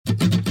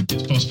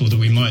possible that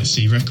we might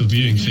see record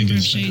viewing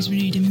figures. Shows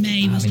renewed in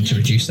May. Having to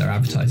reduce their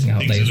advertising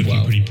outlay as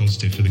well. Pretty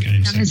positive for the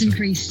game sector. That has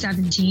increased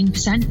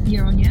 17%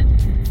 year on year.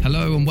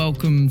 Hello and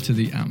welcome to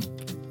The AMP,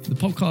 the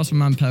podcast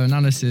from Ampere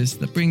Analysis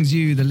that brings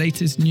you the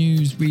latest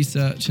news,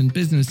 research and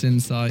business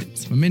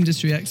insights from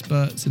industry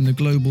experts in the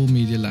global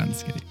media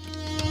landscape.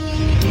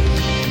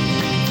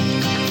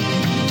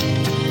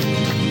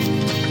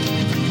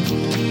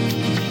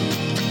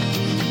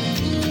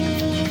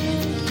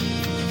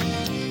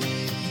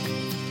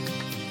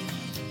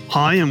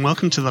 Hi and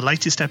welcome to the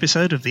latest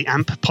episode of the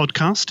AMP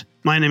podcast.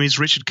 My name is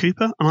Richard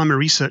Cooper and I'm a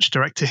research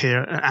director here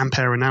at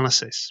Ampere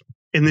Analysis.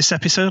 In this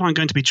episode, I'm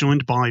going to be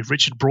joined by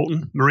Richard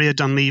Broughton, Maria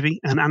Dunleavy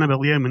and Annabel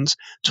Yeomans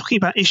talking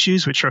about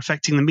issues which are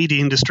affecting the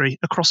media industry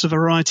across a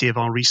variety of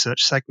our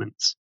research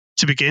segments.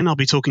 To begin, I'll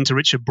be talking to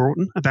Richard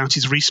Broughton about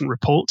his recent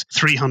report,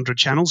 300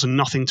 Channels and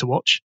Nothing to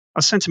Watch,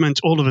 a sentiment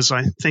all of us,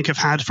 I think, have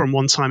had from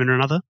one time or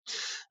another.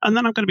 And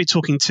then I'm going to be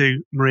talking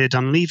to Maria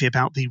Dunleavy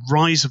about the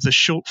rise of the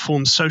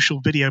short-form social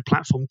video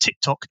platform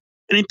TikTok,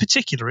 and in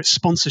particular its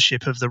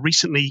sponsorship of the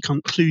recently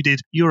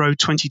concluded Euro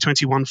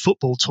 2021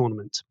 football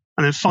tournament.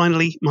 And then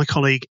finally, my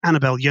colleague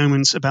Annabel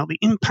Yeomans about the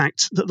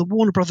impact that the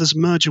Warner Brothers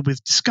merger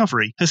with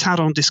Discovery has had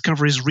on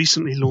Discovery's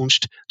recently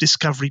launched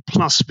Discovery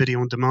Plus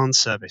video-on-demand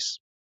service.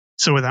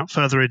 So without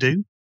further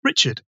ado,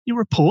 Richard, your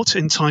report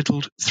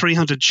entitled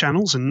 300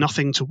 Channels and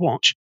Nothing to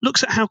Watch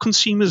looks at how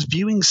consumers'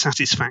 viewing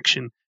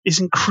satisfaction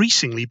is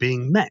increasingly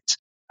being met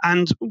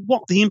and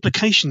what the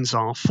implications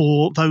are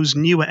for those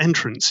newer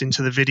entrants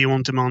into the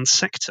video-on-demand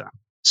sector.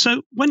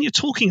 So when you're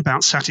talking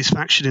about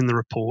satisfaction in the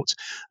report,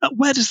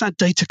 where does that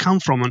data come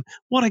from and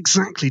what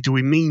exactly do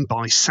we mean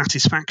by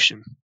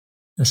satisfaction?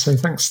 So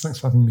thanks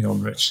for having me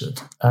on, Richard.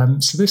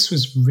 So this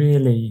was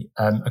really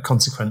a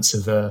consequence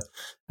of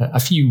a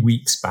few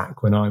weeks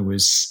back when I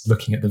was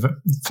looking at the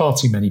far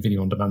too many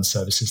video-on-demand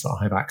services that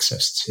I have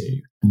access to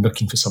and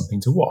looking for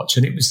something to watch.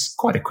 And it was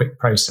quite a quick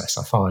process.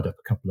 I fired up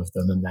a couple of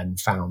them and then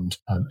found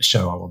a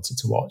show I wanted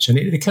to watch. And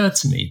it occurred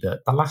to me that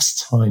the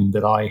last time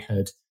that I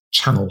had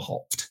channel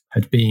hopped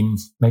had been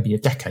maybe a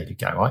decade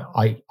ago.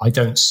 I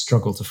don't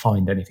struggle to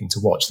find anything to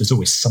watch. There's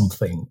always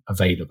something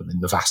available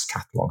in the vast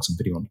catalogues and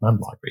video-on-demand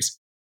libraries.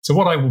 So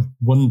what I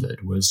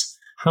wondered was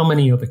how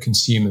many other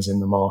consumers in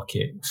the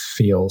market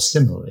feel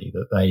similarly,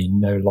 that they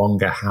no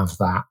longer have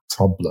that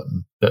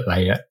problem, that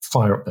they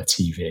fire up their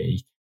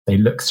TV, they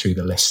look through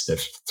the list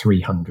of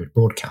 300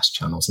 broadcast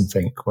channels and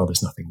think, well,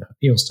 there's nothing that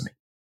appeals to me.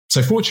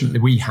 So fortunately,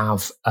 we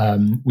have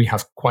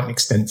quite an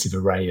extensive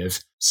array of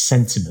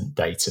sentiment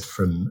data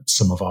from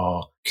some of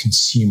our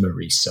consumer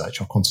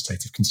research, our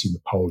quantitative consumer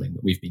polling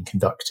that we've been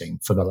conducting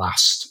for the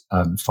last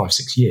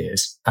 5-6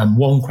 years. And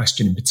one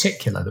question in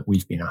particular that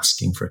we've been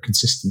asking for a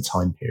consistent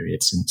time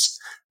period since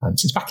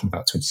back in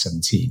about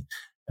 2017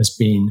 has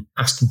been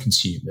asking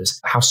consumers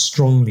how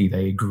strongly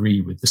they agree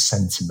with the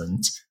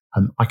sentiment.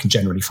 I can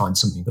generally find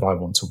something that I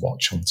want to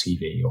watch on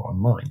TV or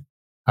online.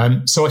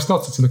 So I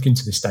started to look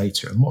into this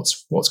data, and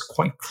what's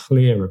quite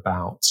clear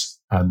about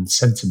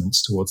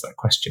sentiments towards that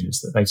question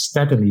is that they've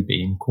steadily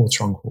been,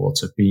 quarter on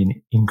quarter,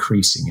 been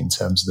increasing in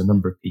terms of the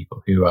number of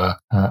people who are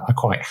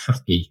quite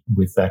happy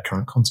with their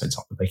current content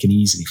offer. They can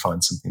easily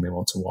find something they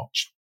want to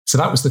watch. So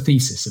that was the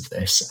thesis of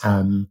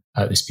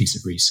this piece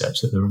of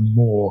research, that there are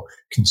more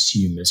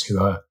consumers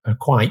who are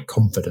quite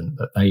confident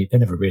that they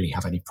never really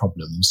have any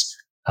problems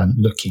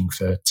looking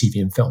for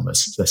TV and film.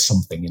 There's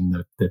something in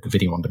the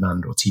video on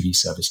demand or TV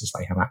services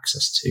they have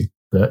access to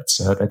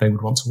that they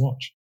would want to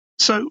watch.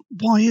 So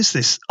why is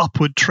this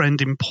upward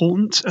trend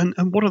important?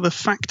 And what are the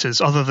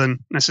factors, other than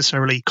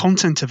necessarily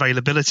content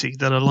availability,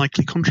 that are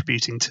likely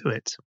contributing to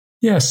it?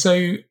 Yeah,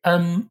 so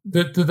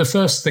the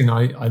first thing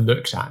I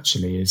looked at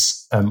actually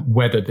is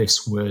whether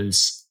this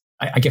was,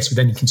 I guess with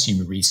any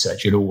consumer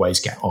research, you'll always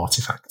get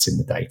artifacts in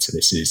the data.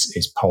 This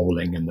is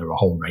polling, and there are a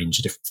whole range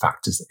of different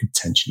factors that could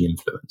potentially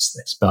influence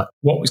this. But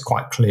what was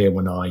quite clear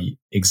when I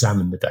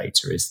examined the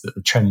data is that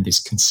the trend is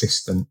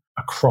consistent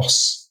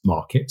across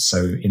markets.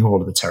 So in all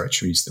of the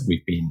territories that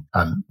we've been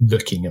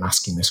looking and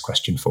asking this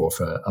question for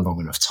a long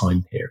enough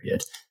time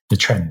period, the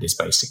trend is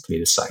basically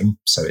the same.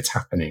 So it's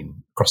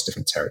happening across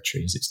different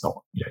territories. It's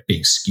not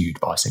being skewed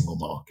by a single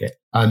market.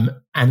 And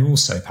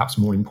also, perhaps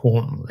more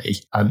importantly,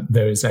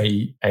 there is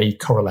a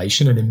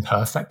correlation, an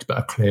imperfect but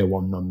a clear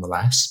one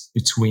nonetheless,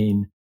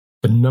 between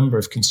the number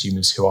of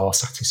consumers who are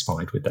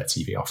satisfied with their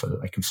TV offer,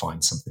 that they can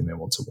find something they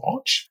want to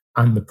watch,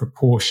 and the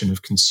proportion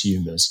of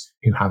consumers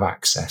who have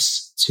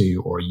access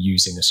to or are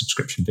using a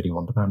subscription video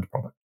on demand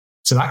product.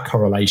 So that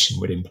correlation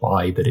would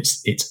imply that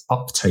it's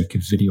uptake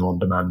of video on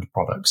demand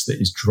products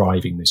that is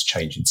driving this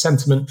change in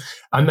sentiment.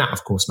 And that,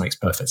 of course, makes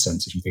perfect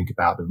sense if you think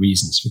about the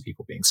reasons for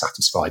people being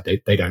satisfied.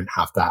 They don't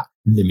have that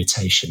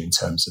limitation in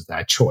terms of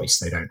their choice.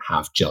 They don't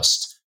have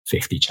just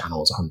 50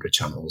 channels, 100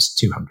 channels,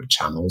 200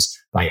 channels.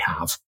 They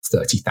have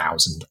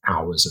 30,000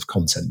 hours of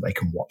content they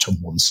can watch on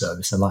one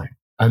service alone.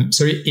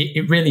 So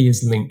it really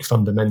is linked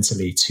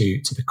fundamentally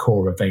to the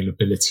core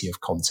availability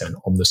of content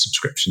on the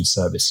subscription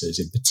services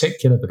in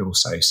particular, but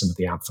also some of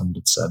the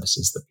ad-funded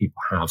services that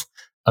people have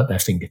at their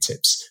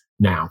fingertips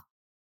now.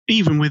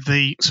 even with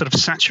the sort of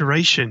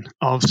saturation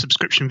of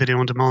subscription video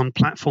on demand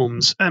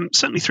platforms,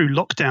 certainly through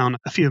lockdown,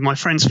 a few of my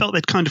friends felt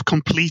they'd kind of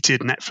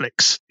completed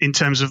Netflix in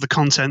terms of the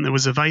content that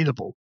was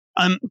available.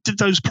 Did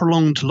those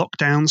prolonged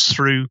lockdowns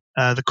through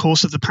the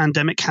course of the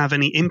pandemic have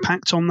any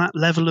impact on that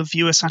level of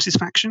viewer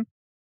satisfaction?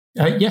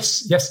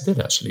 Yes, it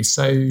did actually.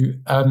 So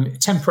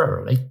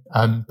temporarily,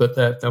 but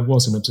there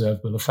was an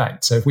observable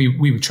effect. So if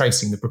we were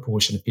tracing the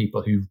proportion of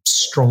people who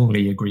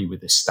strongly agree with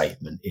this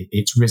statement,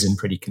 it's risen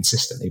pretty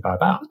consistently by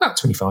about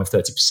 25,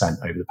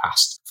 30% over the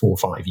past 4 or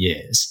 5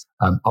 years,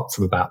 up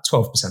from about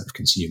 12% of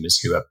consumers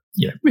who are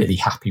really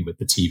happy with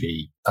the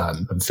TV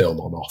and film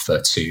on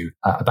offer to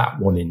about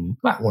one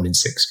in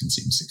 6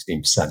 consumers,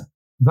 16%.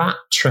 That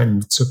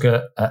trend took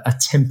a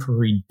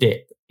temporary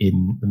dip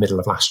in the middle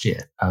of last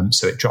year.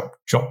 So it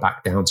dropped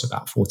back down to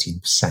about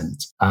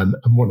 14%. And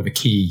one of the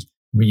key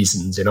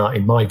reasons,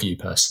 in my view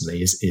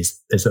personally, is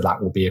that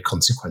will be a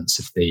consequence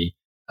of the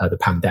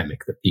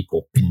pandemic, that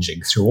people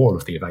binging through all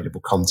of the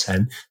available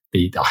content,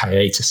 the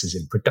hiatuses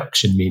in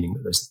production, meaning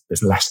that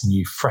there's less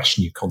fresh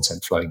new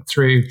content flowing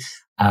through,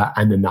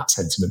 and then that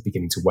sentiment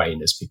beginning to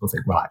wane as people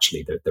think, well,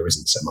 actually, there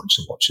isn't so much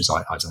to watch as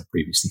I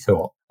previously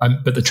thought.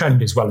 But the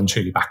trend is well and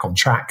truly back on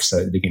track. So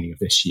at the beginning of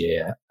this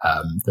year,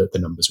 the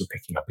numbers were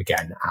picking up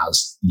again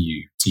as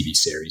new TV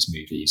series,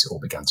 movies all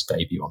began to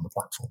debut on the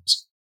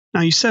platforms. Now,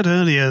 you said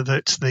earlier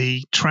that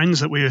the trends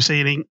that we were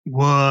seeing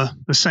were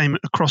the same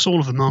across all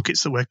of the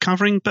markets that we're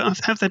covering, but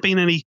have there been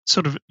any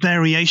sort of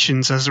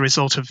variations as a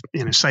result of,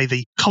 say,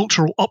 the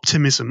cultural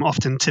optimism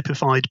often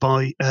typified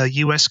by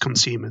US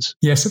consumers?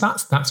 Yeah, so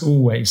that's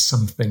always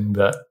something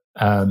that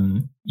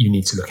you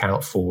need to look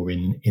out for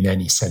in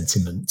any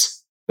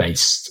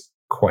sentiment-based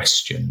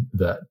question,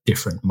 that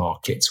different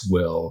markets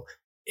will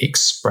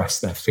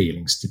express their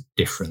feelings to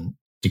different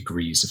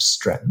degrees of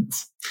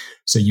strength.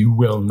 So you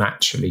will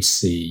naturally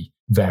see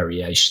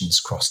variations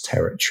cross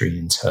territory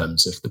in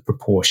terms of the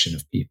proportion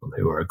of people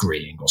who are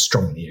agreeing or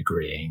strongly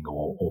agreeing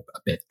or a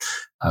bit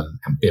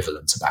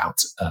ambivalent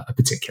about a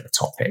particular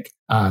topic.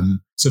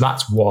 So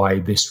that's why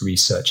this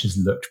research has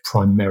looked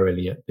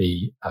primarily at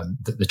the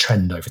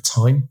trend over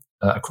time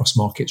across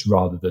markets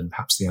rather than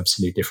perhaps the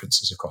absolute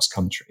differences across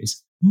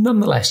countries.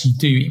 Nonetheless,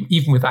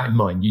 even with that in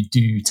mind, you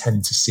do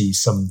tend to see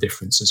some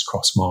differences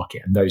cross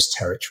market, and those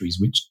territories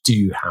which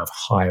do have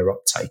higher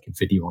uptake of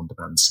video on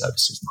demand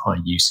services and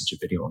high usage of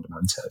video on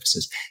demand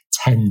services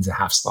tend to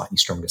have slightly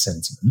stronger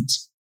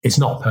sentiments. It's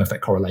not a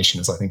perfect correlation,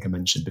 as I think I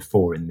mentioned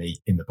before in the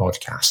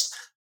podcast,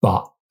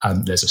 but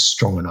there's a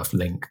strong enough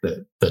link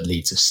that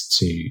leads us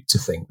to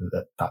think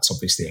that that's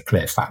obviously a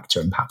clear factor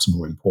and perhaps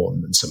more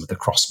important than some of the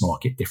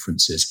cross-market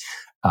differences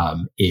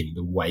in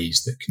the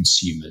ways that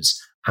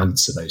consumers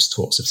answer those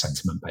sorts of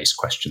sentiment-based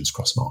questions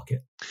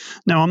cross-market.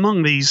 Now,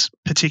 among these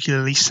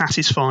particularly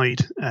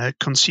satisfied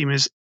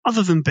consumers,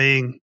 other than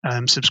being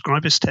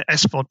subscribers to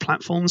SVOD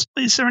platforms,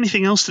 is there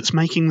anything else that's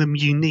making them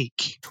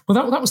unique?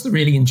 Well, that was the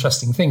really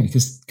interesting thing,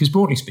 because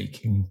broadly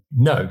speaking,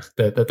 no,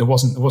 there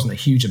wasn't a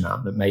huge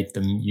amount that made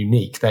them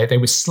unique. They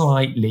were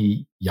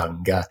slightly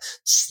younger,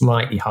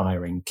 slightly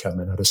higher income,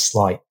 and had a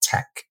slight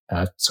tech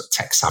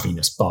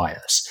savviness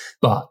bias,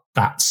 but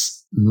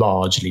that's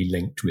largely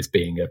linked with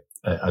being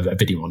a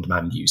video on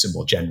demand user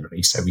more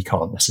generally. So we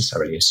can't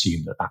necessarily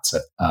assume that that's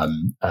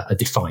a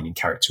defining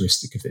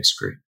characteristic of this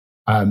group.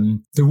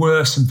 There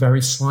were some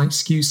very slight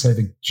skews, so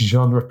the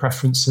genre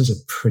preferences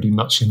are pretty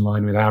much in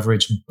line with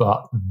average,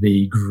 but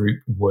the group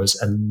was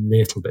a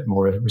little bit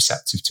more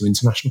receptive to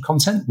international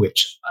content,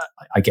 which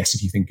I guess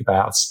if you think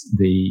about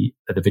the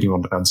video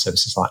on demand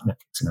services like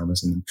Netflix and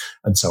Amazon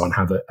and so on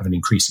have an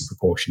increasing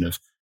proportion of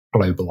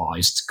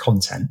globalized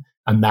content,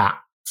 and that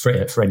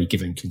for any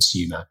given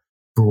consumer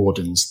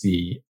broadens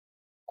the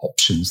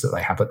options that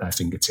they have at their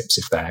fingertips.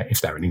 If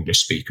they're an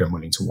English speaker and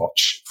willing to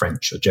watch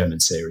French or German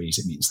series,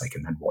 it means they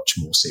can then watch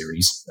more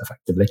series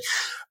effectively,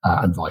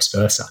 and vice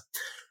versa.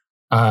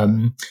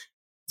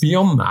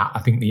 Beyond that, I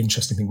think the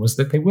interesting thing was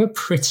that they were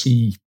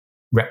pretty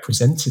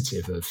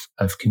representative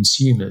of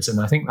consumers, and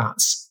I think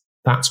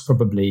that's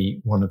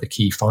probably one of the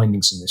key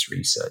findings in this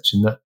research,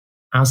 in that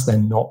as they're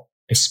not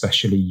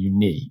especially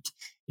unique,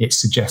 it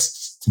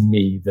suggests to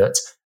me that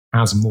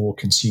as more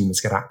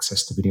consumers get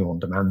access to video on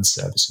demand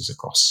services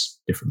across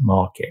different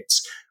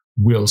markets,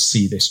 we'll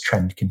see this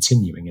trend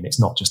continuing. And it's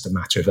not just a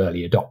matter of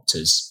early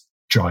adopters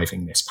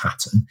driving this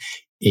pattern.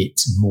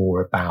 It's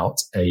more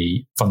about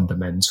a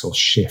fundamental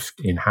shift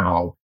in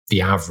how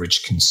the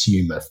average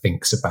consumer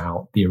thinks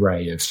about the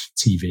array of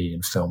TV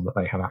and film that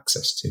they have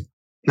access to.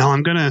 Now,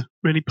 I'm going to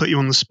really put you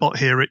on the spot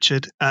here,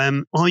 Richard.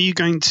 Are you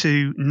going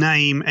to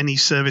name any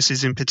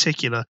services in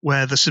particular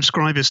where the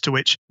subscribers to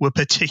which were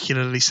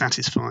particularly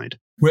satisfied?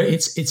 Well,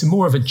 it's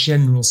more of a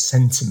general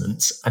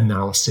sentiment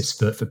analysis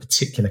for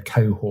particular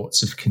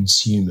cohorts of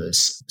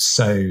consumers.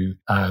 So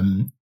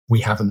we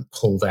haven't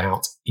pulled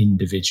out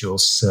individual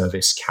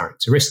service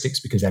characteristics,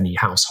 because any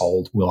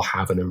household will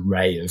have an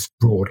array of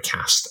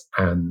broadcast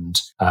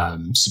and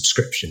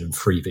subscription and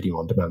free video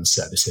on demand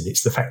service. And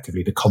it's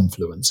effectively the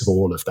confluence of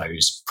all of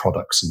those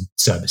products and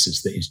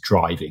services that is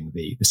driving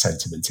the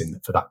sentiment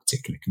for that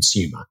particular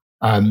consumer.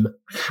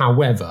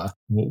 However,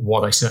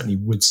 what I certainly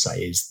would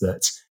say is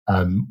that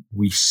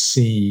we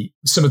see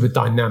some of the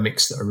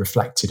dynamics that are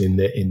reflected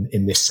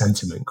in this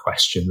sentiment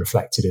question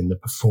reflected in the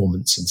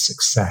performance and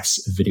success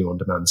of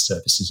video-on-demand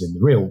services in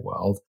the real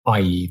world,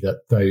 i.e.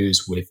 that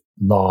those with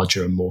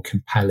larger and more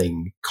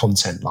compelling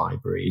content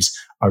libraries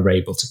are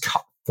able to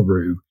cut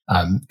through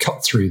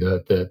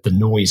the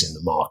noise in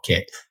the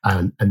market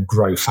and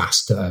grow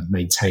faster,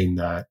 maintain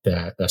their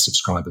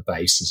subscriber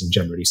bases, and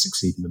generally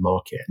succeed in the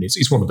market. And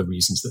it's one of the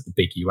reasons that the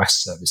big US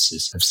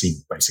services have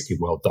seen basically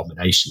world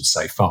domination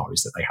so far,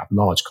 is that they have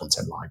large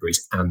content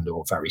libraries and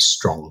or very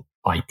strong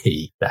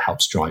IP that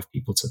helps drive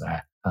people to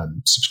their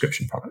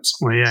subscription products.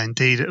 Well, yeah,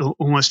 indeed.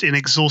 Almost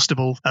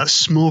inexhaustible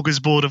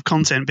smorgasbord of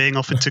content being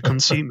offered to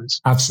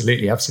consumers.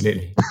 Absolutely.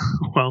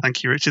 Well,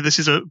 thank you, Richard. This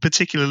is a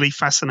particularly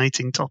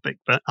fascinating topic,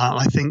 but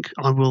I think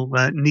I will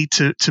need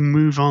to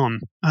move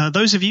on.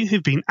 Those of you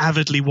who've been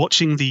avidly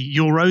watching the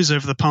Euros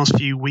over the past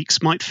few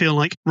weeks might feel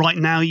like right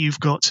now you've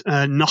got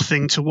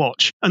nothing to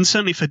watch. And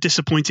certainly for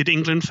disappointed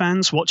England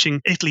fans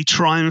watching Italy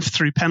triumph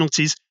through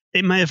penalties,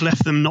 it may have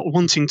left them not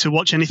wanting to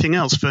watch anything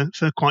else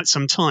for quite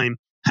some time.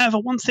 However,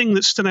 one thing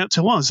that stood out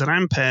to us at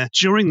Ampere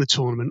during the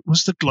tournament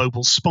was the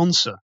global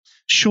sponsor,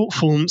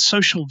 short-form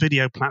social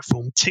video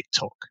platform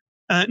TikTok.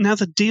 Now,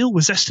 the deal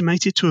was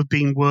estimated to have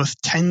been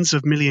worth tens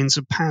of millions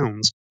of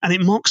pounds, and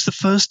it marks the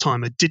first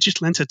time a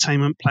digital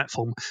entertainment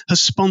platform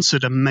has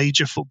sponsored a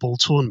major football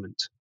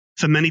tournament.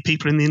 For many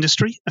people in the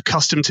industry,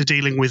 accustomed to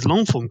dealing with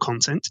long-form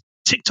content,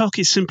 TikTok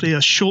is simply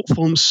a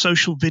short-form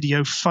social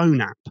video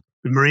phone app.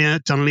 Maria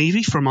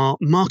Dunleavy from our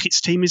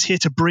markets team is here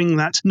to bring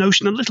that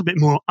notion a little bit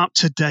more up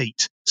to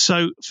date.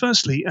 So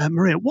firstly,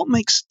 Maria, what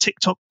makes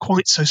TikTok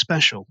quite so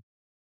special?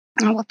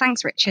 Oh, well,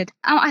 thanks, Richard.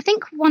 I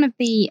think one of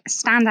the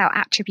standout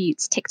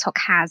attributes TikTok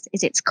has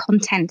is its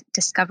content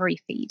discovery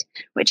feed,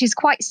 which is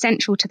quite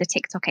central to the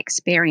TikTok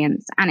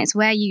experience, and it's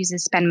where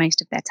users spend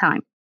most of their time.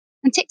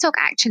 And TikTok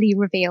actually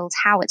revealed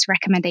how its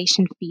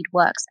recommendation feed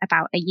works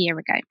about a year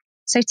ago.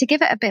 So to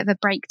give it a bit of a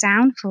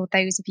breakdown for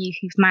those of you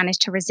who've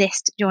managed to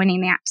resist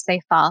joining the app so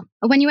far,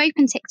 when you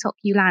open TikTok,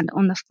 you land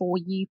on the For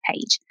You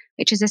page,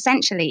 which is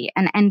essentially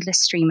an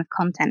endless stream of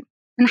content.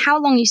 And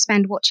how long you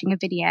spend watching a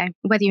video,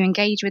 whether you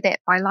engage with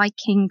it by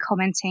liking,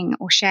 commenting,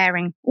 or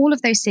sharing, all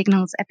of those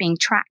signals are being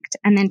tracked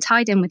and then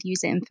tied in with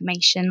user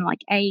information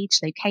like age,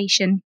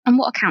 location, and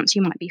what accounts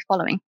you might be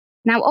following.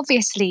 Now,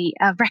 obviously,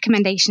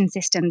 recommendation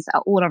systems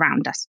are all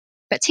around us,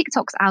 but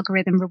TikTok's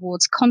algorithm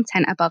rewards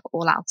content above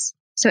all else.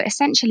 So it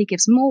essentially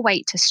gives more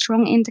weight to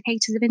strong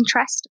indicators of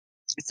interest.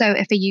 So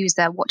if a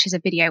user watches a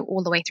video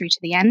all the way through to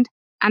the end,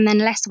 and then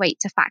less weight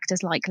to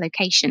factors like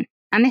location.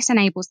 And this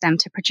enables them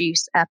to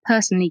produce a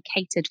personally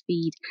catered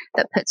feed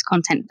that puts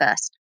content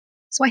first.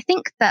 So I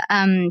think that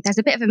there's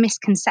a bit of a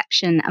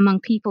misconception among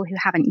people who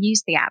haven't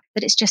used the app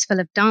that it's just full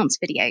of dance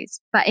videos.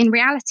 But in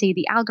reality,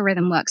 the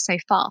algorithm works so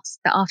fast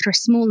that after a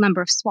small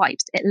number of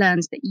swipes, it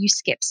learns that you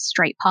skip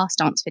straight past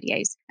dance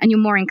videos and you're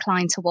more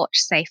inclined to watch,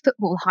 say,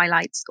 football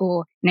highlights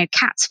or,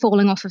 cats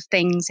falling off of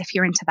things if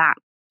you're into that.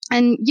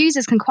 And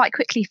users can quite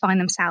quickly find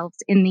themselves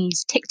in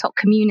these TikTok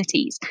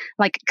communities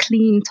like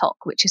Clean Talk,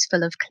 which is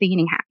full of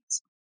cleaning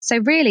hacks. So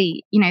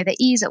really, the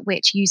ease at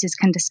which users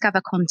can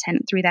discover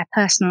content through their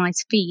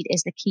personalized feed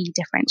is the key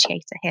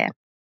differentiator here.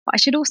 But I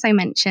should also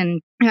mention,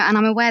 and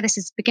I'm aware this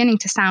is beginning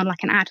to sound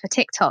like an ad for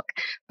TikTok,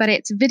 but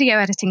its video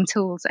editing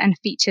tools and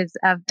features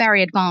are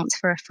very advanced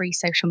for a free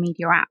social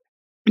media app.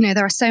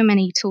 There are so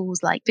many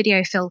tools like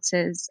video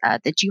filters,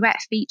 the duet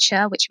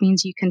feature, which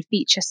means you can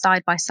feature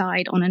side by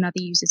side on another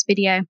user's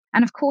video.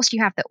 And of course,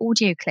 you have the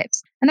audio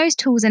clips. And those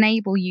tools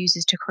enable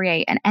users to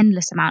create an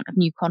endless amount of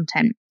new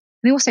content.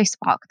 They also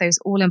spark those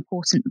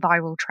all-important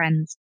viral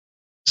trends.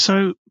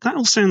 So that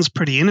all sounds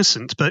pretty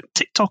innocent, but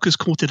TikTok has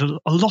courted a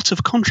lot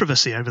of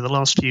controversy over the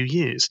last few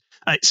years.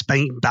 It's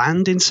been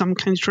banned in some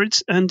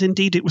countries, and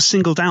indeed it was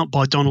singled out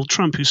by Donald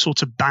Trump, who sought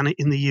to ban it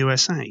in the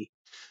USA.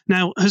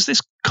 Now, has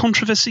this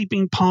controversy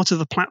been part of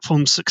the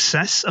platform's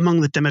success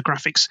among the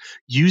demographics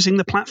using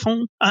the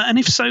platform? And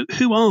if so,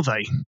 who are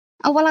they?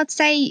 Oh, well, I'd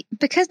say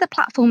because the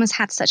platform has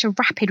had such a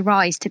rapid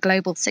rise to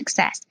global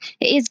success,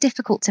 it is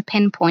difficult to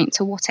pinpoint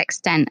to what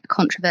extent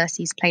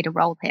controversies played a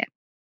role here.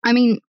 I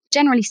mean,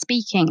 generally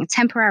speaking,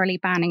 temporarily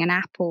banning an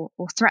app or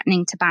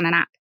threatening to ban an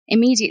app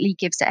immediately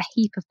gives it a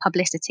heap of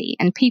publicity,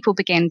 and people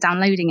begin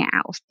downloading it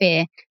out of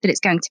fear that it's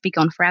going to be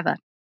gone forever.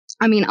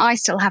 I mean, I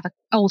still have an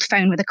old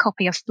phone with a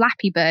copy of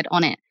Flappy Bird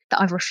on it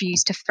that I've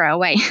refused to throw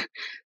away.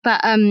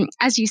 But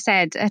as you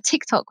said,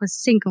 TikTok was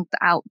singled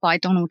out by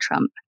Donald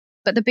Trump.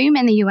 But the boom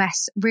in the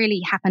US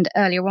really happened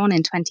earlier on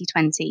in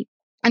 2020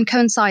 and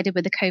coincided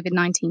with the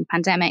COVID-19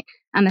 pandemic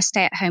and the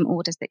stay-at-home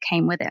orders that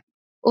came with it.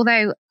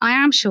 Although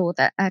I am sure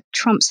that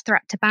Trump's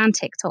threat to ban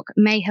TikTok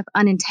may have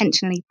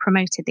unintentionally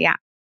promoted the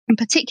app, and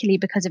particularly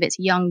because of its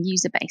young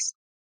user base.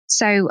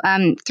 So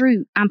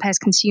through Ampere's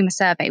consumer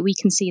survey, we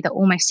can see that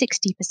almost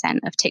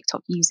 60% of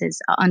TikTok users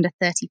are under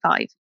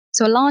 35.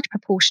 So a large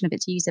proportion of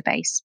its user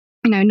base,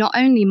 not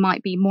only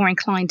might be more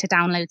inclined to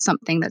download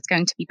something that's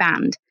going to be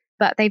banned,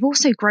 but they've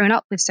also grown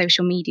up with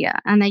social media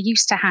and they're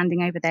used to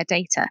handing over their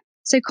data.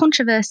 So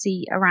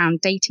controversy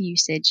around data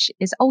usage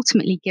is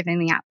ultimately giving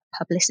the app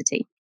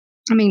publicity.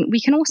 I mean,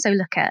 we can also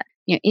look at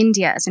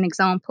India as an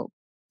example.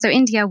 So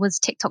India was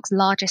TikTok's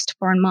largest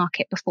foreign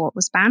market before it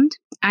was banned,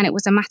 and it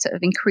was a matter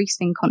of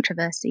increasing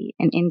controversy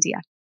in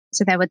India.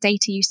 So there were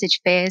data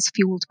usage fears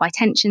fueled by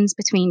tensions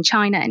between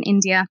China and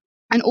India,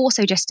 and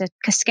also just a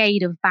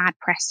cascade of bad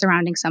press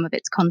surrounding some of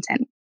its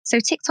content. So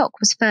TikTok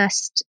was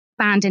first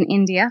banned in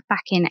India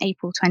back in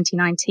April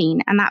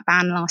 2019, and that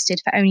ban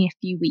lasted for only a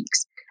few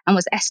weeks and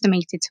was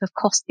estimated to have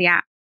cost the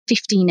app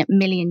 15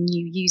 million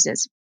new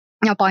users.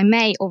 Now, by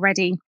May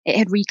already, it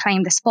had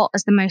reclaimed the spot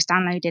as the most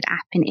downloaded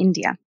app in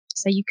India.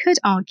 So you could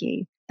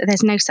argue that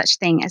there's no such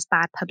thing as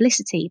bad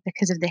publicity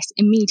because of this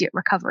immediate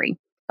recovery.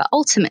 But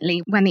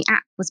ultimately, when the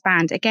app was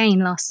banned again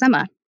last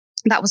summer,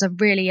 that was a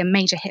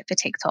major hit for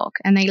TikTok,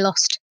 and they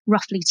lost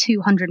roughly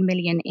 200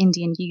 million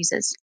Indian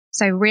users.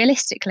 So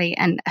realistically,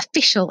 an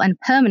official and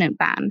permanent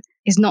ban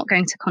is not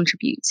going to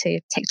contribute to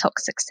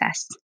TikTok's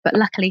success. But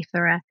luckily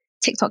for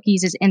TikTok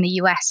users in the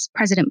US,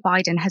 President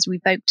Biden has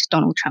revoked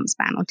Donald Trump's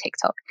ban on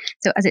TikTok.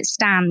 So as it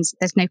stands,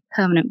 there's no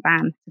permanent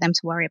ban for them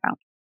to worry about.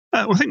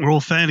 I think we're all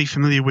fairly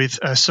familiar with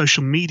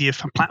social media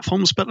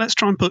platforms, but let's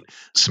try and put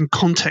some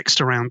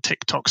context around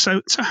TikTok.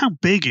 So how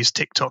big is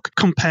TikTok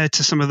compared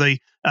to some of the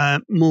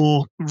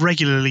more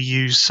regularly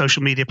used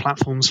social media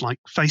platforms like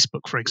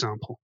Facebook, for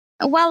example?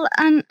 Well,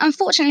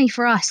 unfortunately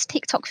for us,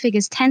 TikTok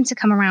figures tend to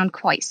come around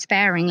quite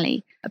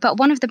sparingly. But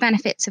one of the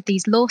benefits of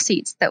these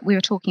lawsuits that we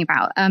were talking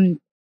about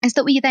is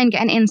that we then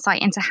get an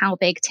insight into how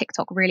big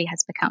TikTok really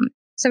has become.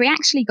 So we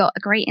actually got a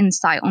great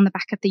insight on the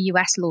back of the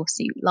US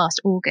lawsuit last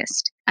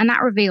August, and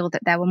that revealed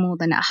that there were more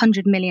than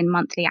 100 million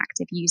monthly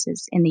active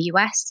users in the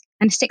US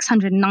and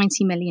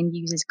 690 million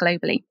users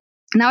globally.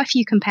 Now, if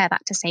you compare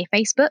that to, say,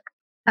 Facebook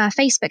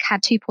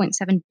had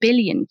 2.7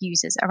 billion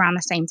users around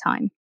the same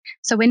time.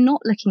 So we're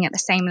not looking at the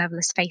same level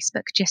as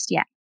Facebook just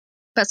yet.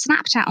 But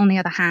Snapchat, on the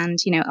other hand,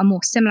 a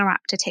more similar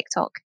app to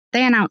TikTok,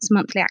 they announced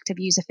monthly active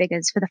user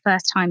figures for the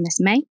first time this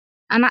May,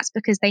 and that's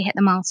because they hit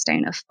the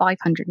milestone of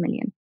 500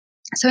 million.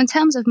 So in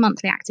terms of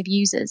monthly active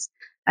users,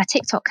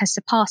 TikTok has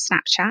surpassed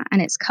Snapchat,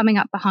 and it's coming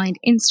up behind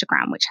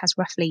Instagram, which has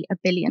roughly 1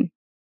 billion.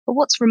 But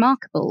what's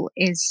remarkable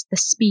is the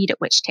speed at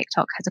which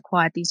TikTok has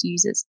acquired these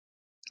users.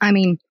 I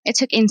mean, it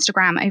took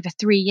Instagram over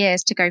 3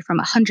 years to go from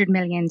 100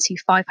 million to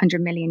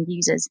 500 million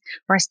users,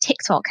 whereas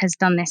TikTok has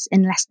done this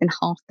in less than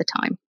half the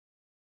time.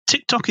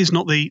 TikTok is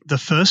not the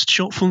first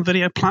short-form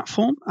video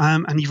platform,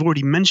 and you've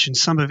already mentioned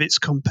some of its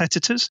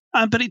competitors,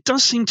 but it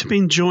does seem to be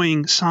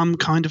enjoying some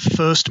kind of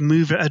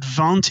first-mover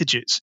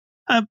advantages.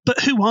 But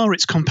who are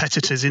its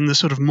competitors in the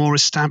sort of more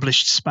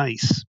established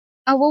space?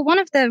 Well, one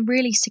of the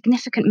really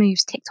significant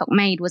moves TikTok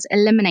made was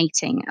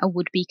eliminating a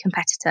would-be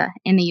competitor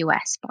in the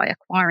US by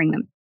acquiring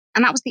them.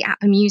 And that was the app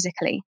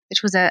Musical.ly,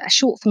 which was a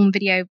short-form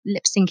video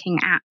lip-syncing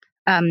app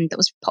that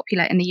was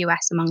popular in the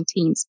US among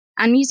teens.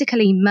 And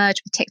Musical.ly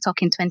merged with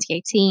TikTok in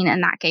 2018,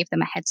 and that gave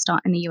them a head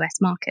start in the US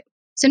market.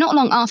 So not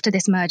long after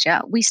this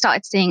merger, we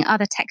started seeing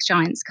other tech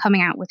giants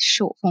coming out with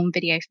short-form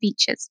video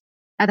features.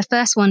 The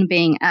first one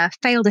being a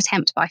failed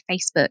attempt by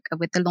Facebook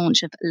with the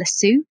launch of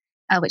Lasso,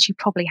 which you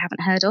probably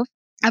haven't heard of.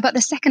 But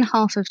the second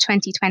half of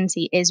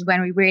 2020 is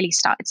when we really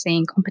started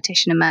seeing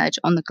competition emerge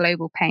on the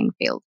global playing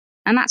field.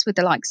 And that's with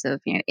the likes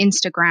of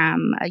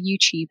Instagram,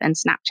 YouTube, and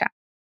Snapchat.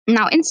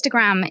 Now,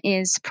 Instagram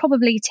is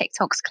probably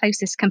TikTok's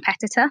closest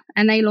competitor,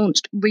 and they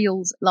launched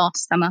Reels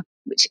last summer,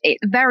 which it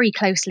very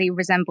closely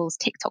resembles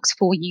TikTok's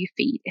For You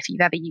feed, if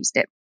you've ever used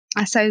it.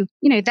 So,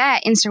 their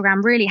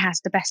Instagram really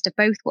has the best of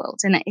both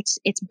worlds, and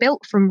it's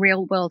built from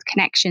real-world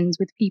connections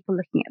with people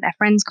looking at their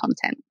friends'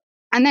 content.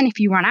 And then if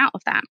you run out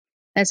of that,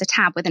 there's a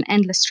tab with an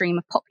endless stream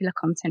of popular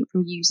content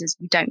from users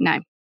you don't know.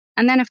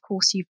 And then, of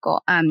course, you've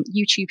got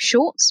YouTube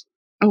Shorts,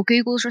 or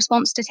Google's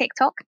response to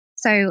TikTok.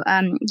 So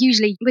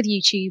usually with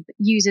YouTube,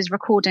 users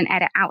record and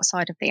edit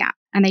outside of the app,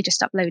 and they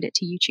just upload it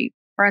to YouTube.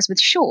 Whereas with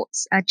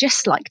Shorts,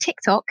 just like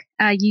TikTok,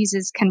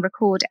 users can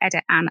record,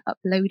 edit, and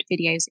upload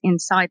videos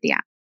inside the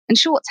app. And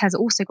Shorts has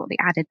also got the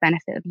added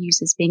benefit of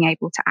users being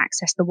able to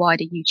access the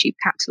wider YouTube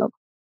catalog.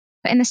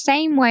 But in the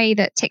same way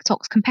that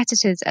TikTok's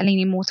competitors are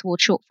leaning more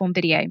towards short-form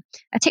video,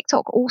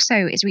 TikTok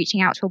also is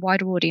reaching out to a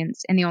wider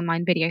audience in the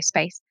online video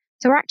space.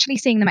 So we're actually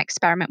seeing them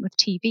experiment with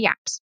TV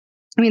apps.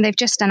 I mean, they've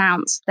just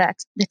announced that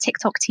the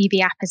TikTok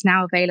TV app is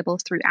now available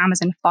through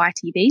Amazon Fire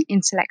TV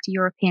in select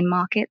European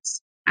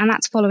markets. And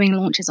that's following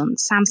launches on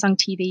Samsung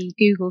TV,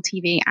 Google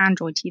TV,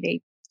 Android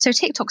TV. So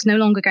TikTok's no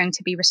longer going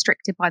to be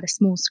restricted by the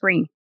small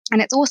screen.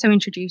 And it's also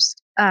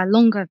introduced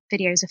longer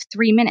videos of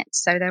 3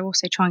 minutes. So they're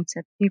also trying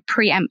to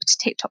preempt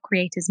TikTok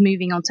creators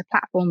moving onto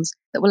platforms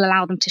that will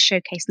allow them to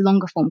showcase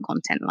longer form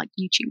content like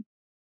YouTube.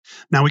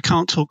 Now, we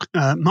can't talk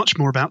much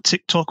more about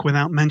TikTok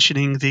without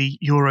mentioning the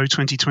Euro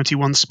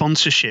 2021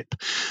 sponsorship.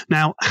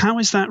 Now, how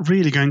is that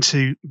really going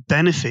to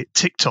benefit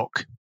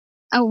TikTok?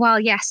 Oh, well,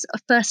 yes.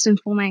 First and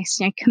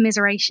foremost,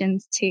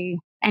 commiserations to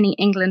any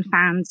England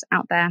fans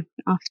out there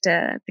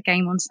after the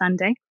game on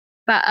Sunday.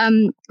 But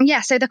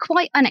so the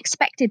quite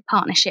unexpected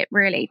partnership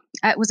really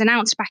was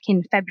announced back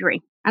in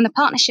February. And the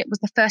partnership was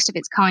the first of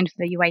its kind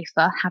for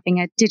UEFA, having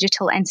a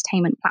digital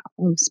entertainment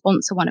platform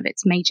sponsor one of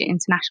its major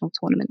international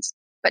tournaments.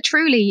 But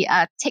truly,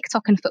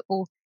 TikTok and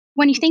football,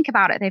 when you think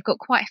about it, they've got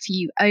quite a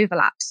few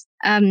overlaps.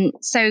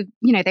 So,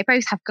 they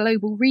both have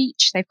global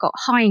reach, they've got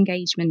high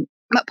engagement,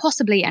 but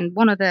possibly, and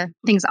one of the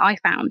things that I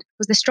found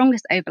was the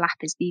strongest overlap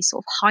is these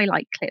sort of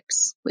highlight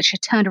clips, which are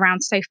turned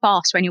around so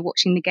fast when you're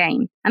watching the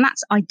game. And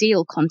that's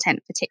ideal content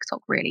for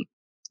TikTok, really.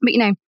 But,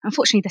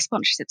 unfortunately, the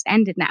sponsorship's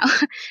ended now,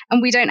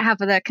 and we don't have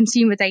the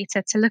consumer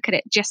data to look at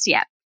it just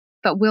yet.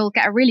 But we'll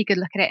get a really good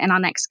look at it in our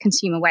next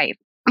consumer wave.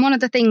 And one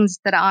of the things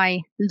that I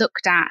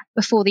looked at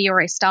before the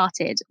Euros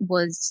started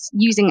was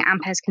using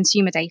Ampere's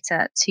consumer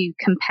data to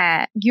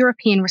compare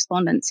European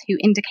respondents who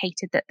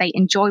indicated that they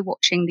enjoy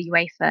watching the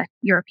UEFA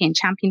European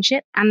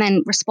Championship, and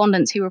then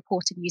respondents who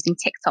reported using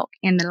TikTok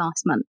in the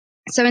last month.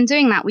 So in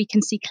doing that, we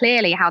can see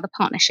clearly how the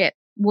partnership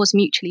was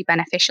mutually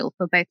beneficial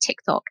for both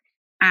TikTok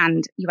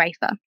and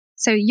UEFA.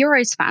 So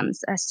Euros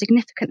fans are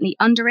significantly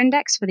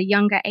under-indexed for the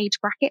younger age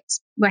brackets,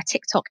 where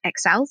TikTok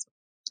excels.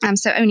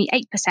 So only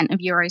 8% of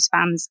Euros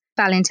fans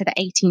fell into the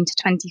 18 to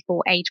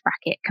 24 age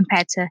bracket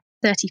compared to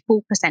 34%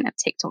 of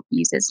TikTok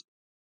users.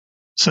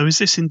 So is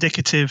this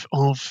indicative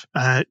of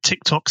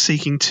TikTok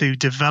seeking to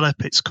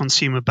develop its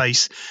consumer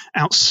base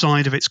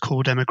outside of its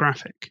core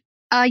demographic?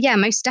 Yeah,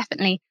 most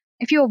definitely.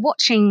 If you were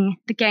watching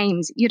the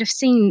games, you'd have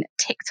seen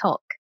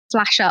TikTok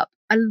flash up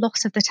a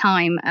lot of the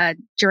time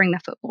during the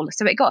football.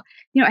 So it got,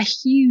 a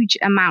huge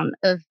amount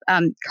of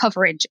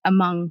coverage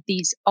among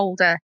these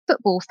older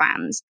football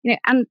fans,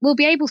 and we'll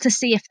be able to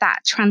see if that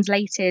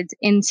translated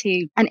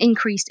into an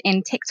increase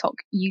in TikTok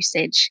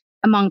usage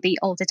among the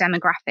older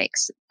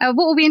demographics. What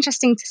will be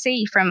interesting to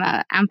see from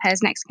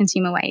Ampere's next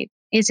consumer wave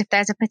is if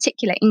there's a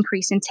particular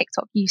increase in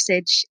TikTok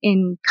usage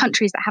in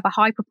countries that have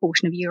a high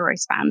proportion of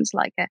Euros fans,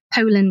 like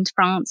Poland,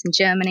 France, and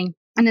Germany.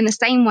 And in the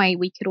same way,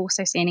 we could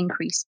also see an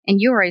increase in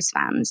Euros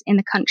fans in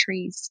the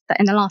countries that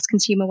in the last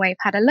consumer wave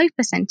had a low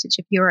percentage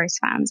of Euros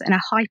fans and a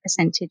high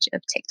percentage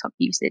of TikTok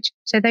usage.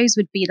 So those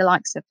would be the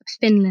likes of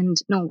Finland,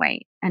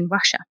 Norway, and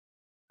Russia.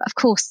 But of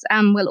course,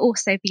 we'll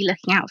also be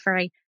looking out for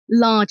a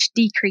large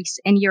decrease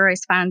in Euros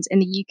fans in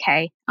the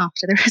UK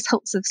after the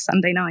results of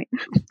Sunday night.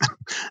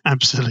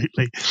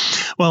 Absolutely.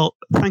 Well,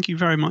 thank you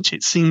very much.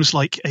 It seems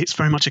like it's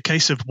very much a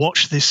case of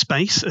watch this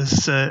space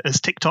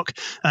as TikTok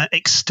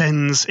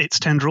extends its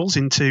tendrils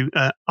into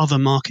other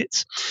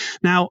markets.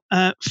 Now,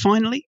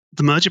 finally,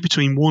 the merger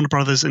between Warner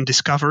Brothers and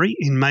Discovery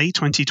in May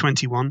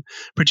 2021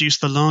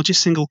 produced the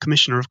largest single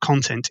commissioner of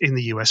content in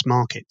the US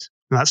market.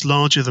 And that's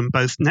larger than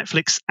both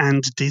Netflix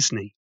and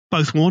Disney.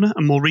 Both Warner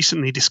and more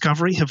recently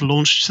Discovery have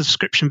launched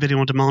subscription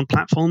video-on-demand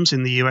platforms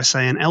in the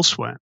USA and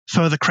elsewhere,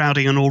 further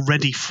crowding an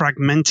already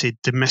fragmented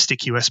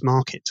domestic US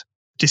market.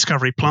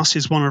 Discovery Plus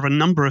is one of a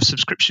number of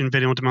subscription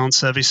video-on-demand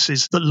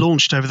services that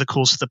launched over the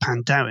course of the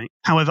pandemic.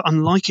 However,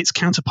 unlike its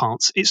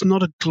counterparts, it's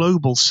not a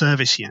global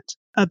service yet.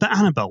 But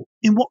Annabelle,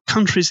 in what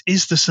countries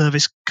is the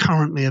service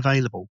currently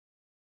available?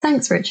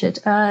 Thanks, Richard.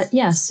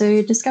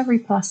 So Discovery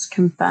Plus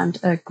confirmed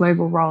a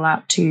global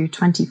rollout to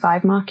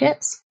 25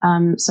 markets.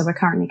 So we're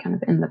currently kind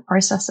of in the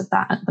process of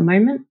that at the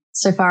moment.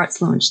 So far,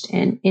 it's launched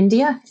in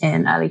India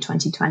in early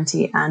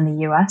 2020 and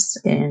the US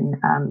in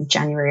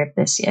January of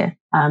this year.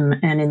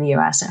 And in the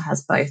US, it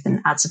has both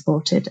an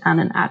ad-supported and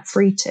an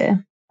ad-free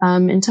tier.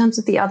 In terms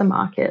of the other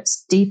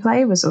markets,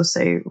 Dplay was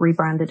also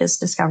rebranded as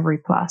Discovery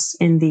Plus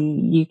in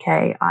the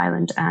UK,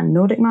 Ireland, and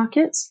Nordic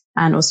markets,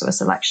 and also a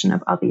selection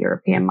of other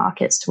European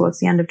markets towards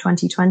the end of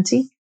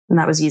 2020. And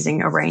that was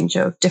using a range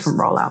of different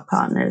rollout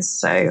partners,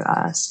 so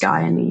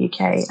Sky in the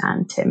UK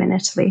and TIM in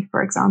Italy,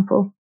 for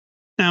example.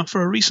 Now,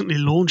 for a recently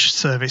launched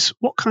service,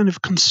 what kind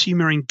of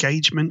consumer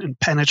engagement and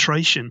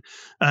penetration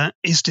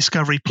is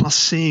Discovery Plus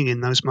seeing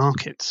in those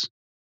markets?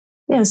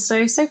 Yeah,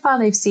 so far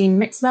they've seen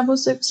mixed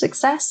levels of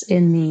success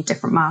in the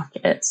different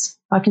markets.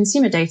 Our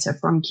consumer data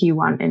from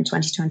Q1 in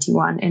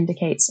 2021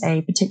 indicates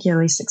a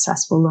particularly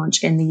successful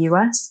launch in the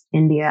US,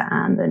 India,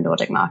 and the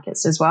Nordic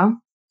markets as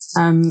well.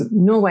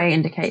 Norway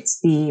indicates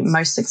the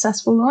most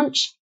successful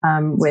launch,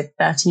 with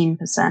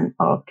 13%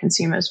 of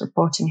consumers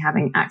reporting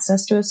having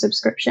access to a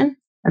subscription.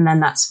 And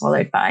then that's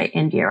followed by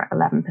India at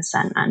 11%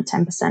 and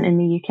 10% in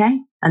the UK.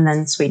 And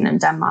then Sweden and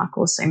Denmark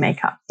also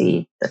make up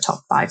the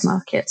top 5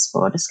 markets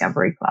for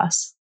Discovery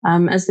Plus.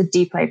 As the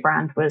Dplay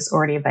brand was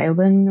already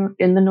available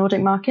in the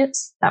Nordic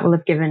markets, that will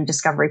have given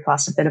Discovery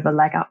Plus a bit of a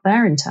leg up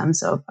there in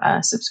terms of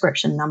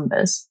subscription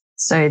numbers.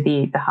 So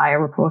the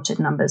higher reported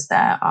numbers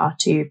there are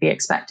to be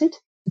expected.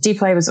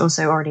 Dplay was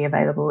also already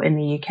available in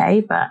the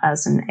UK, but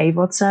as an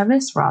AVOD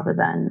service rather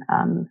than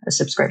a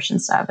subscription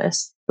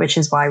service, which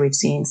is why we've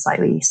seen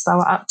slightly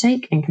slower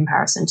uptake in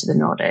comparison to the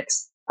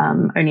Nordics.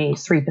 Only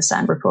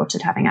 3%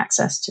 reported having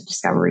access to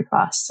Discovery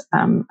Plus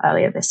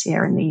earlier this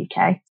year in the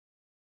UK.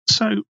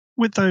 So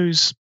with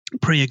those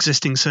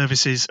pre-existing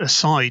services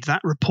aside,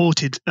 that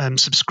reported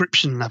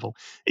subscription level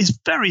is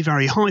very,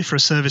 very high for a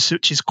service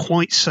which is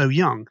quite so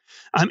young.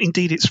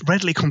 Indeed, it's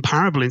readily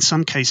comparable in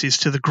some cases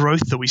to the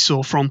growth that we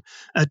saw from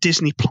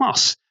Disney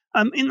Plus.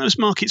 In those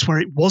markets where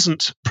it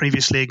wasn't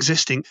previously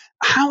existing,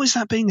 how is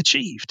that being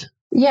achieved?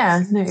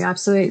 Yeah, no,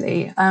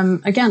 absolutely.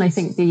 Again, I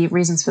think the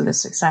reasons for the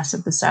success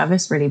of the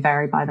service really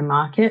vary by the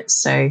market.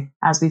 So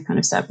as we've kind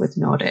of said with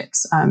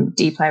Nordics,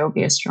 Dplay will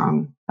be a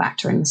strong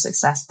factor in the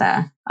success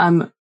there.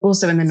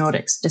 Also in the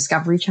Nordics,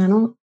 Discovery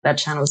Channel, their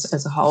channels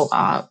as a whole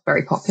are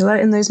very popular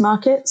in those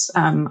markets.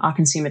 Our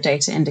consumer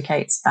data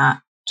indicates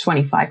that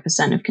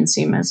 25% of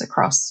consumers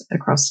across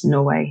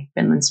Norway,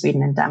 Finland,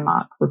 Sweden, and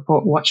Denmark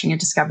report watching a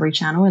Discovery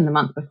Channel in the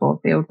month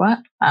before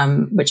fieldwork,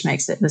 which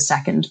makes it the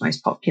second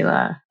most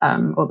popular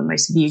or the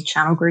most viewed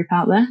channel group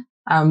out there.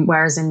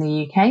 Whereas in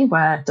the UK,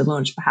 where the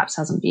launch perhaps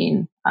hasn't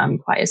been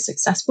quite as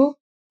successful,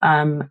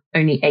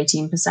 only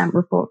 18%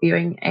 report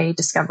viewing a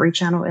Discovery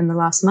Channel in the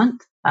last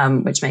month,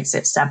 which makes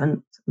it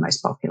seventh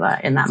most popular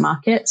in that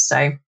market.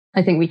 So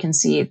I think we can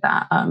see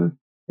that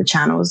the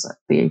channels,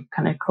 the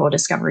kind of core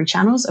Discovery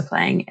channels, are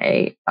playing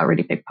a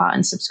really big part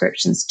in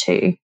subscriptions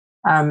too.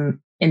 In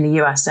the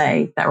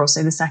USA, they're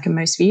also the second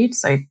most viewed.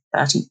 So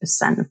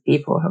 30% of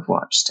people have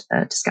watched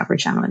a Discovery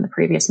Channel in the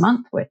previous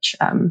month, which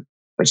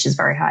is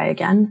very high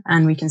again.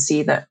 And we can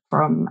see that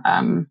from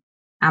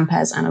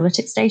Ampere's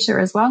analytics data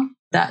as well,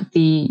 that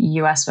the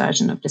US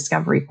version of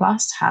Discovery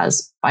Plus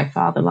has by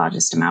far the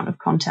largest amount of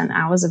content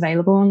hours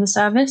available on the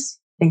service.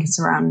 I think it's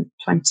around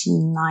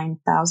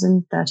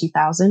 29,000,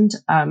 30,000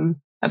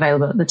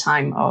 available at the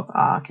time of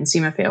our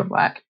consumer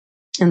fieldwork.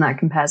 And that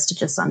compares to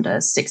just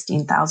under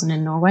 16,000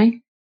 in Norway,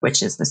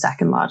 which is the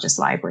second largest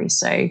library.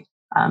 So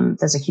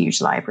there's a huge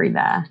library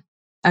there.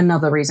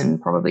 Another reason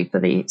probably for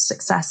the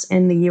success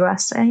in the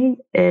USA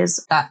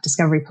is that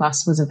Discovery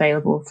Plus was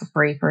available for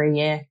free for a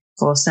year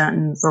for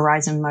certain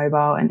Verizon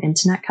mobile and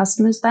internet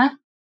customers there.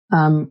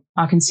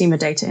 Our consumer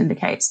data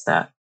indicates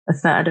that a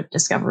third of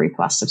Discovery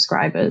Plus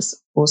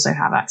subscribers also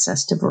have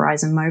access to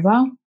Verizon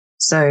mobile.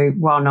 So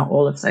while not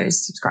all of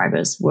those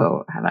subscribers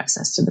will have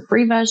access to the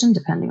free version,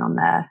 depending on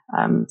their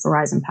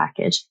Verizon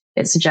package,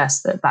 it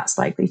suggests that that's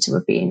likely to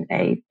have been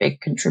a big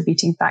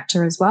contributing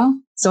factor as well.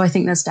 So I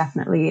think there's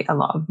definitely a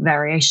lot of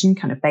variation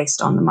kind of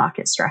based on the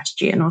market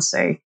strategy and also,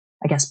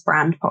 I guess,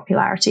 brand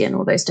popularity in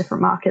all those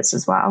different markets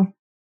as well.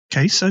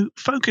 Okay, so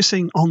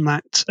focusing on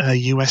that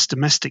US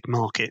domestic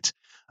market,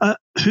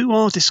 who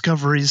are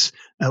Discovery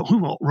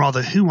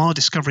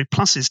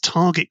Plus's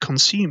target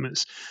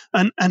consumers,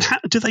 and how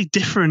do they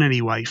differ in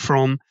any way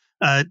from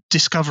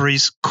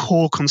Discovery's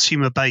core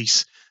consumer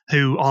base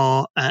who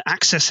are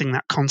accessing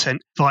that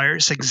content via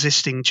its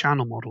existing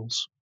channel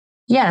models?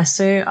 Yeah,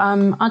 so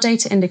our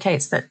data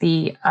indicates that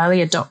the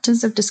early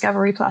adopters of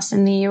Discovery Plus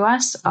in the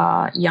US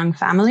are young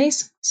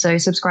families. So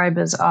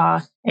subscribers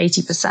are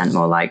 80%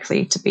 more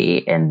likely to be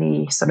in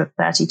the sort of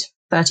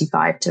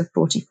 35 to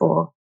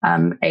 44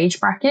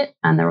 age bracket.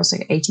 And they're also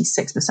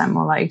 86%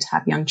 more likely to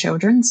have young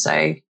children.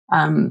 So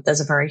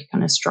there's a very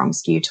kind of strong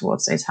skew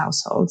towards those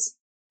households.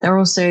 They're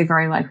also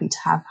very likely to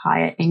have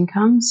higher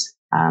incomes.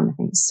 I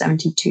think it's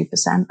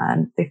 72%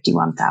 and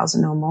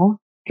 51,000 or more,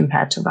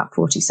 compared to about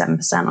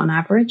 47% on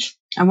average.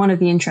 And one of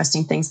the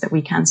interesting things that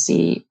we can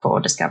see for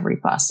Discovery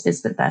Plus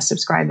is that their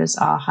subscribers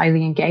are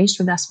highly engaged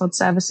with SVOD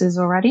services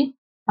already.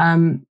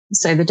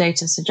 So the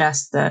data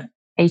suggests that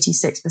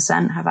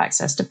 86% have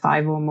access to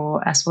 5 or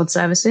more SVOD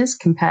services,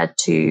 compared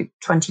to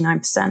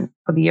 29%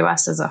 for the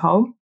US as a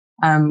whole,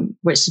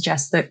 which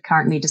suggests that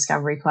currently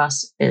Discovery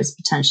Plus is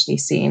potentially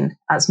seen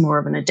as more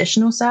of an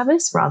additional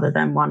service rather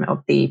than one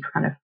of the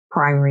kind of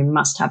primary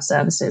must-have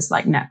services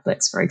like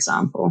Netflix, for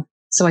example.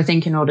 So I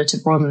think in order to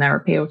broaden their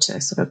appeal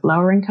to sort of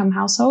lower income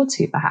households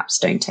who perhaps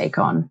don't take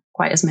on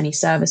quite as many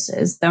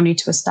services, they'll need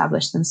to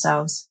establish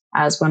themselves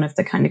as one of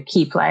the kind of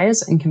key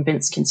players and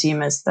convince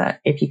consumers that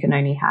if you can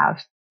only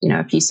have,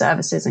 a few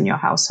services in your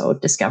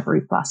household,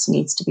 Discovery Plus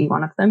needs to be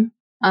one of them.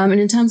 And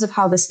in terms of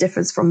how this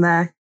differs from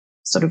their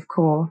sort of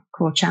core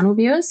channel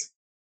viewers,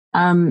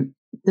 the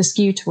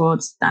skew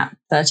towards that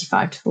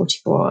 35 to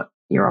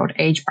 44-year-old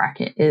age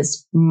bracket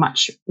is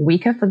much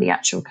weaker for the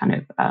actual kind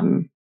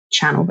of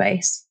channel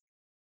base.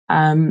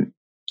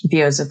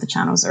 Viewers of the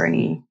channels are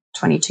only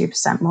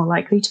 22% more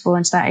likely to fall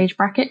into that age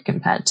bracket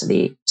compared to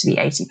the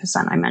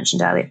 80% I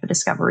mentioned earlier for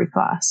Discovery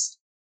Plus.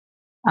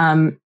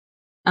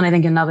 And I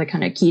think another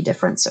kind of key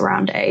difference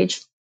around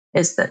age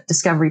is that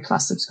Discovery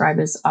Plus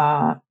subscribers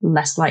are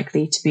less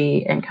likely to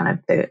be in kind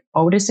of the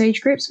oldest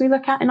age groups we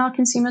look at in our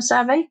consumer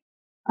survey.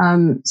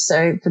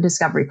 So for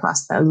Discovery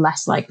Plus, they're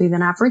less likely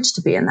than average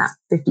to be in that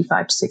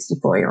 55 to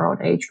 64-year-old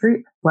age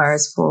group,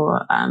 whereas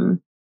for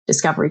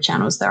Discovery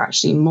channels, they're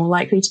actually more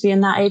likely to be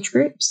in that age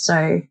group.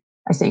 So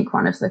I think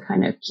one of the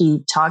kind of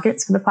key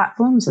targets for the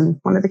platforms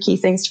and one of the key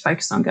things to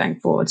focus on going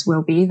forwards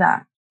will be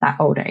that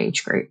older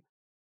age group.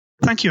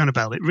 Thank you,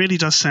 Annabelle. It really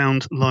does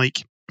sound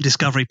like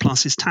Discovery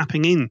Plus is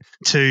tapping in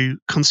to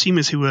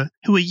consumers who are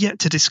yet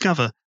to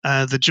discover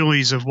the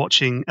joys of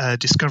watching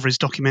Discovery's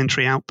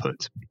documentary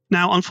output.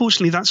 Now,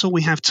 unfortunately, that's all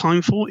we have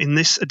time for in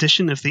this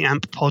edition of the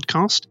AMP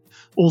podcast.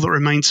 All that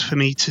remains for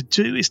me to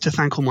do is to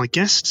thank all my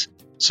guests.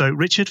 So,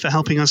 Richard, for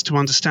helping us to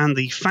understand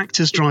the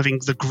factors driving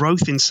the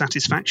growth in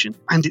satisfaction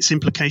and its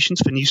implications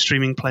for new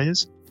streaming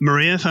players.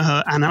 Maria, for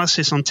her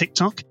analysis on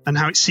TikTok and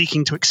how it's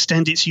seeking to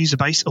extend its user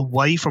base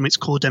away from its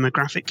core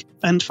demographic.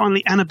 And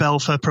finally, Annabelle,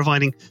 for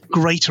providing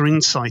greater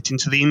insight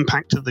into the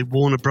impact that the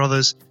Warner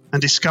Brothers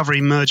and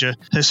Discovery merger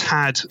has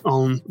had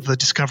on the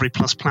Discovery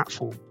Plus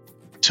platform.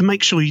 To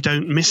make sure you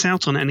don't miss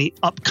out on any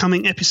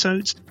upcoming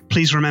episodes,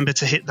 please remember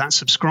to hit that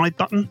subscribe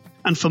button.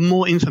 And for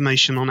more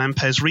information on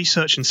Ampere's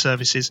research and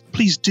services,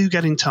 please do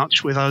get in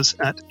touch with us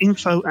at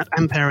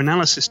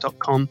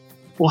info@ampereanalysis.com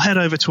or head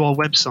over to our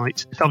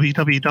website,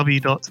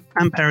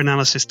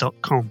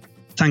 www.ampereanalysis.com.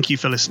 Thank you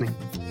for listening.